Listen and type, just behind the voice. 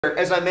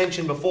As I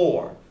mentioned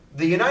before,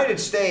 the United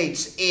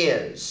States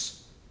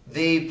is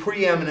the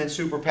preeminent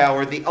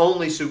superpower, the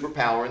only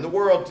superpower in the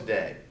world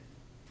today.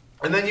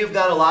 And then you've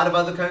got a lot of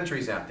other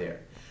countries out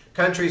there.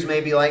 Countries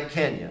maybe like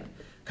Kenya,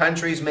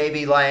 countries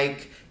maybe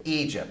like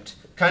Egypt,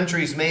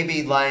 countries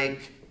maybe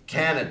like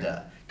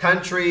Canada,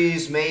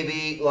 countries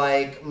maybe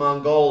like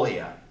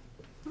Mongolia.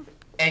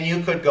 And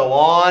you could go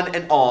on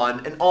and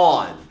on and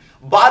on.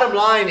 Bottom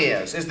line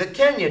is that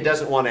Kenya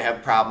doesn't want to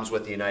have problems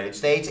with the United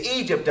States.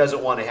 Egypt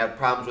doesn't want to have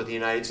problems with the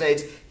United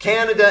States.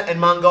 Canada and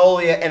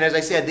Mongolia, and as I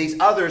said, these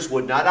others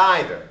would not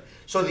either.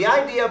 So the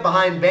idea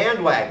behind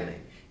bandwagoning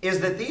is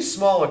that these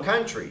smaller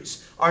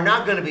countries are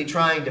not going to be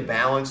trying to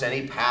balance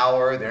any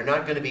power. They're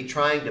not going to be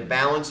trying to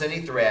balance any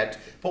threat.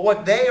 But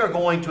what they are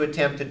going to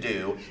attempt to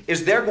do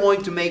is they're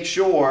going to make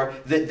sure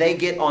that they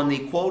get on the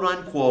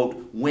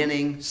quote-unquote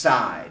winning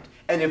side.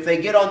 And if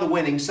they get on the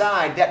winning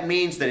side, that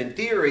means that in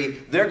theory,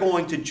 they're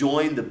going to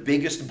join the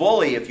biggest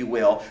bully, if you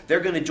will.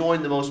 They're going to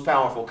join the most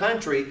powerful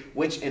country,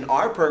 which in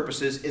our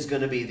purposes is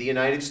going to be the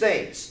United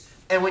States.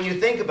 And when you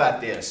think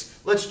about this,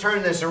 let's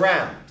turn this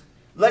around.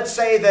 Let's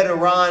say that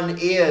Iran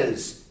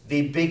is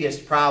the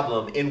biggest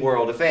problem in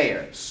world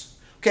affairs.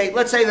 Okay,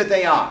 let's say that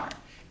they are.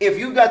 If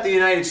you've got the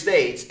United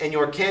States and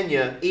you're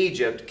Kenya,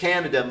 Egypt,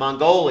 Canada,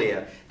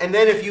 Mongolia, and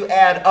then if you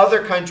add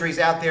other countries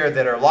out there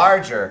that are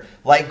larger,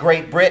 like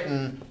Great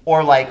Britain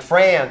or like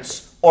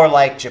France or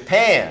like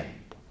Japan,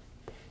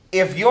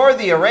 if you're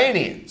the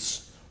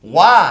Iranians,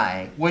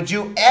 why would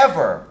you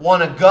ever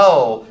want to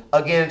go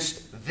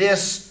against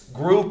this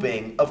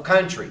grouping of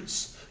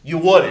countries? You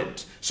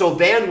wouldn't. So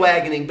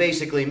bandwagoning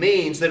basically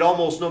means that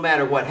almost no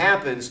matter what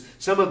happens,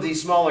 some of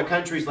these smaller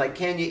countries like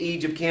Kenya,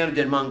 Egypt,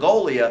 Canada, and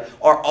Mongolia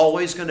are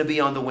always going to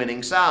be on the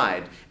winning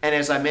side. And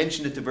as I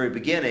mentioned at the very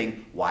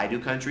beginning, why do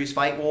countries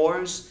fight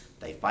wars?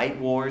 They fight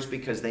wars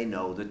because they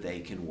know that they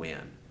can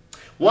win.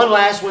 One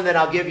last one that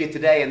I'll give you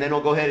today, and then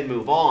we'll go ahead and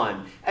move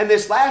on. And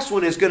this last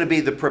one is going to be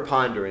the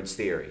preponderance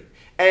theory.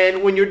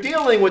 And when you're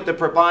dealing with the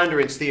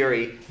preponderance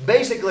theory,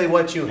 basically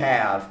what you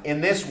have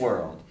in this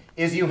world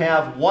is you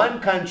have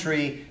one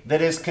country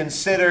that is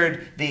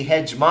considered the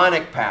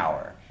hegemonic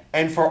power.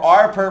 And for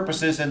our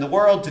purposes in the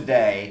world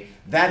today,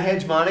 that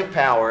hegemonic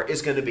power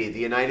is going to be the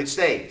United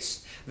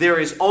States. There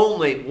is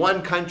only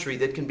one country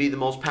that can be the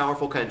most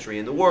powerful country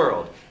in the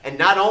world. And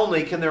not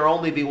only can there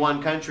only be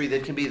one country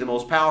that can be the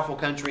most powerful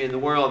country in the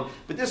world,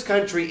 but this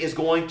country is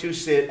going to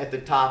sit at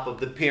the top of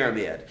the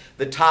pyramid,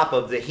 the top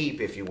of the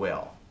heap, if you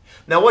will.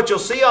 Now what you'll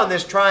see on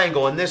this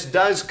triangle, and this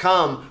does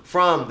come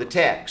from the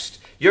text,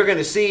 you're going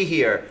to see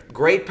here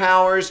great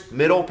powers,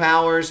 middle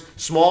powers,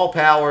 small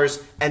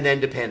powers, and then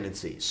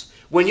dependencies.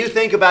 When you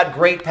think about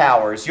great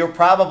powers, you're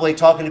probably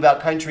talking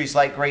about countries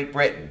like Great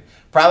Britain,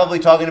 probably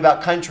talking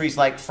about countries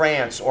like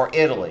France or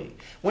Italy.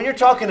 When you're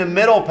talking a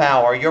middle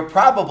power, you're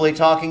probably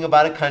talking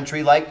about a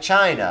country like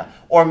China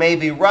or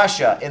maybe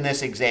Russia in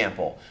this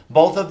example.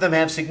 Both of them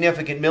have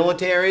significant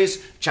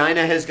militaries.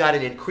 China has got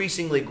an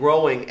increasingly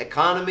growing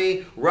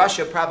economy.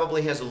 Russia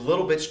probably has a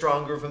little bit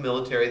stronger of a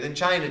military than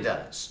China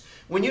does.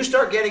 When you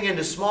start getting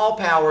into small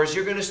powers,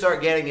 you're going to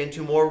start getting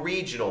into more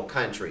regional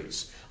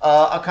countries.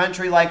 A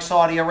country like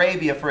Saudi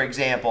Arabia, for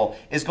example,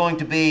 is going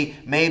to be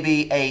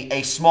maybe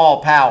a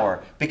small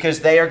power because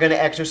they are going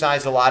to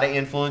exercise a lot of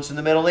influence in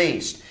the Middle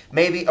East.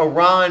 Maybe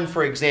Iran,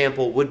 for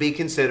example, would be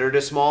considered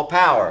a small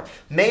power.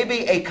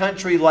 Maybe a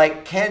country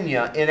like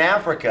Kenya in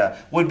Africa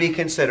would be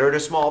considered a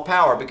small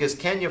power because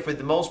Kenya, for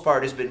the most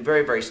part, has been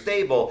very, very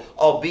stable,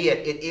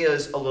 albeit it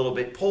is a little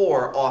bit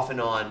poor off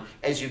and on,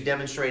 as you've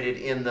demonstrated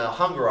in the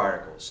hunger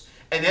articles.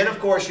 And then, of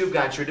course, you've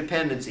got your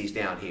dependencies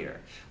down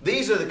here.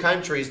 These are the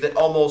countries that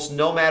almost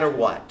no matter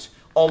what,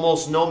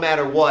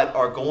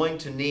 are going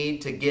to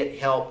need to get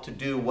help to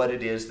do what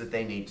it is that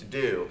they need to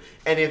do.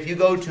 And if you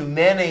go to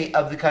many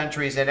of the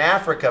countries in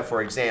Africa,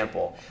 for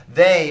example,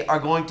 they are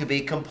going to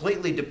be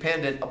completely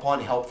dependent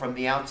upon help from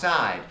the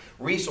outside,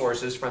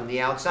 resources from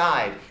the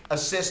outside,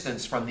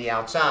 assistance from the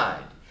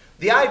outside.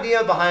 The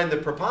idea behind the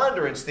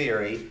preponderance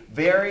theory,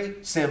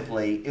 very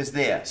simply, is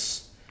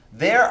this.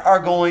 There are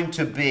going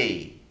to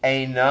be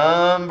a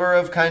number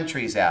of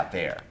countries out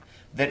there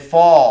that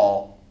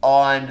fall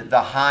on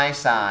the high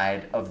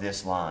side of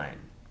this line.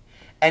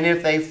 And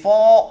if they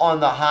fall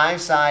on the high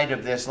side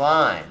of this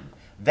line,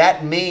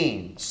 that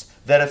means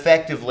that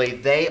effectively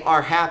they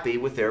are happy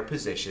with their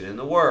position in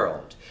the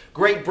world.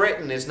 Great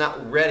Britain is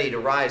not ready to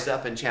rise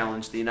up and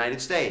challenge the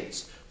United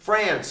States.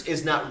 France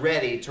is not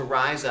ready to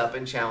rise up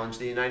and challenge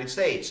the United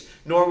States,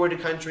 nor would a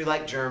country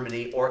like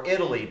Germany or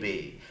Italy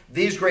be.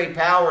 These great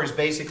powers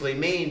basically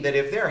mean that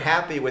if they're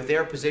happy with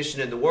their position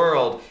in the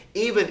world,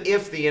 even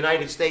if the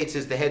United States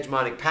is the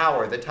hegemonic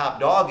power, the top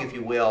dog, if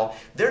you will,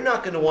 they're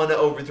not going to want to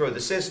overthrow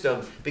the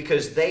system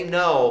because they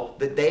know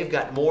that they've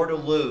got more to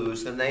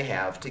lose than they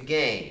have to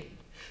gain.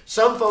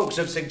 Some folks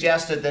have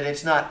suggested that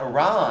it's not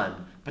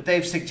Iran, but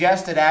they've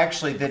suggested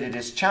actually that it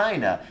is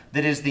China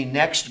that is the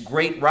next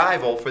great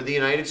rival for the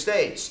United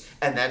States.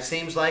 And that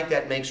seems like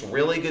that makes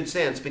really good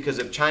sense because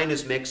of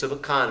China's mix of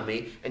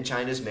economy and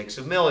China's mix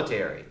of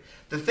military.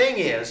 The thing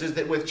is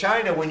that with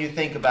China, when you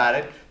think about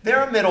it,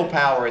 they're a middle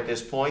power at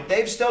this point.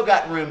 They've still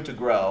got room to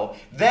grow.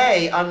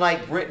 They,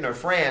 unlike Britain or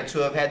France,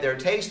 who have had their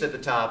taste at the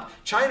top,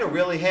 China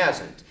really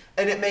hasn't.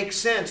 And it makes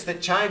sense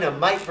that China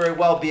might very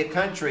well be a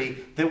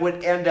country that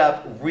would end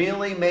up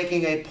really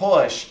making a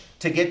push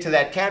to get to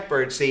that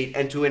catbird seat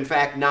and to, in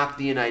fact, knock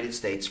the United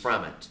States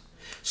from it.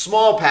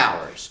 Small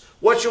powers.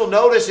 What you'll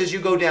notice as you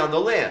go down the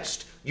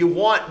list, you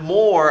want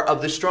more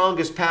of the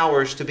strongest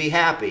powers to be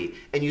happy.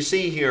 And you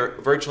see here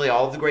virtually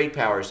all of the great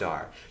powers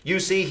are.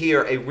 You see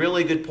here a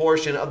really good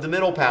portion of the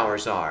middle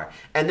powers are.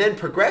 And then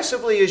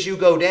progressively as you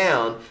go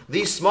down,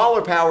 these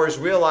smaller powers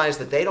realize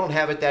that they don't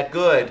have it that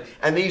good.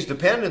 And these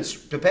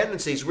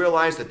dependencies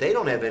realize that they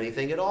don't have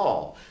anything at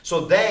all.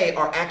 So they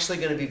are actually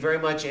going to be very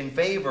much in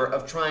favor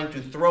of trying to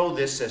throw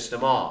this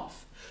system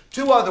off.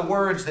 Two other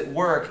words that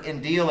work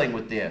in dealing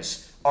with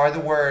this are the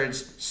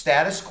words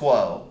status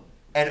quo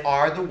and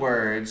are the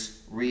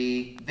words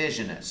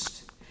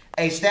revisionist.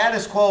 A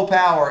status quo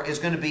power is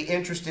going to be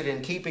interested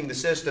in keeping the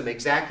system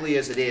exactly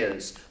as it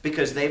is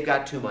because they've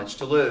got too much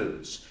to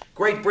lose.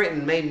 Great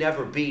Britain may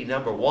never be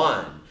number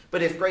one,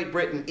 but if Great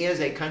Britain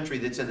is a country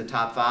that's in the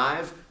top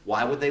 5,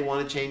 why would they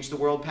want to change the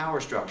world power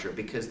structure?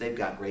 Because they've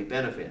got great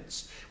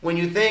benefits. When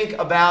you think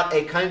about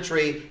a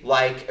country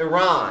like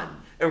Iran,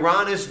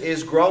 Iran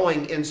is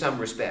growing in some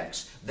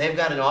respects. They've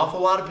got an awful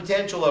lot of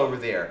potential over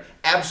there.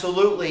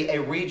 Absolutely a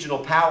regional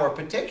power,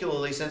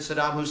 particularly since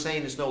Saddam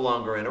Hussein is no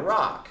longer in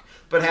Iraq.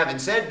 But having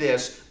said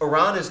this,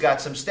 Iran has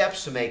got some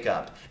steps to make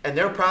up. And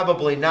they're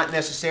probably not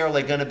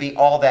necessarily going to be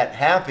all that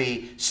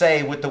happy,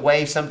 say, with the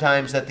way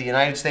sometimes that the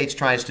United States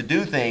tries to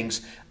do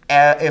things.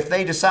 If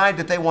they decide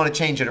that they want to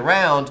change it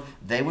around,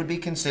 they would be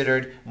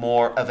considered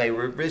more of a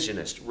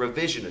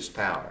revisionist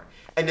power.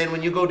 And then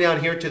when you go down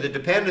here to the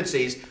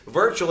dependencies,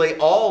 virtually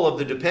all of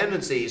the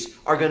dependencies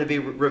are going to be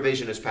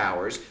revisionist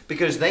powers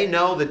because they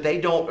know that they're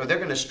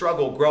going to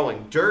struggle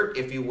growing dirt,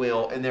 if you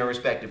will, in their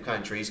respective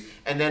countries.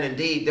 And then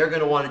indeed, they're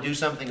going to want to do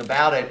something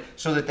about it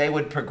so that they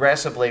would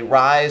progressively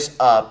rise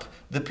up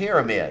the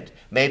pyramid.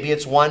 Maybe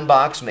it's one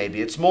box,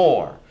 maybe it's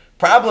more.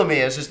 Problem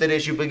is that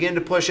as you begin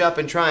to push up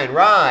and try and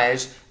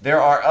rise, there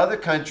are other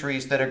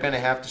countries that are going to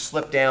have to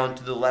slip down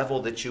to the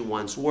level that you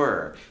once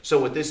were.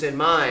 So with this in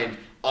mind,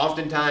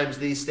 oftentimes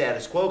these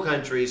status quo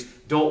countries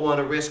don't want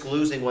to risk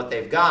losing what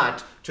they've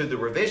got to the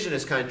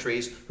revisionist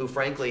countries who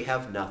frankly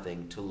have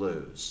nothing to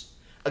lose.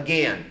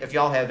 Again, if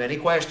y'all have any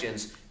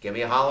questions, give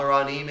me a holler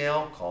on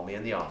email, call me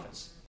in the office.